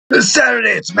This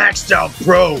Saturday, it's Maxed Out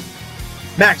Pro.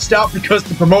 Maxed out because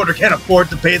the promoter can't afford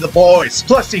to pay the boys.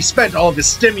 Plus, he spent all of his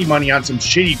stimmy money on some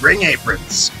shitty ring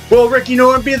aprons. Will Ricky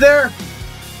Norton be there?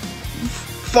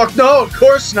 Fuck no, of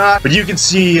course not. But you can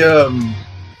see,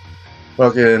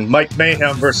 fucking Mike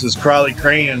Mayhem versus Crowley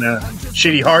Crane in a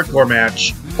shitty hardcore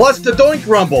match. Plus the Doink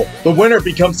Rumble. The winner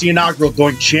becomes the inaugural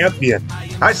Doink Champion.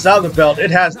 I saw the belt.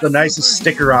 It has the nicest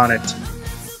sticker on it.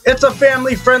 It's a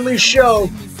family-friendly show,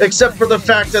 except for the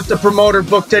fact that the promoter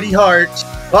booked Eddie Hart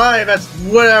live at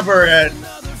whatever at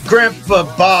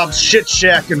Grandpa Bob's Shit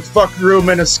Shack in Fuhkaroo,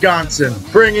 Minnesconsin,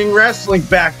 bringing wrestling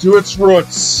back to its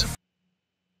roots.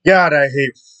 God, I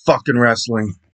hate fucking wrestling.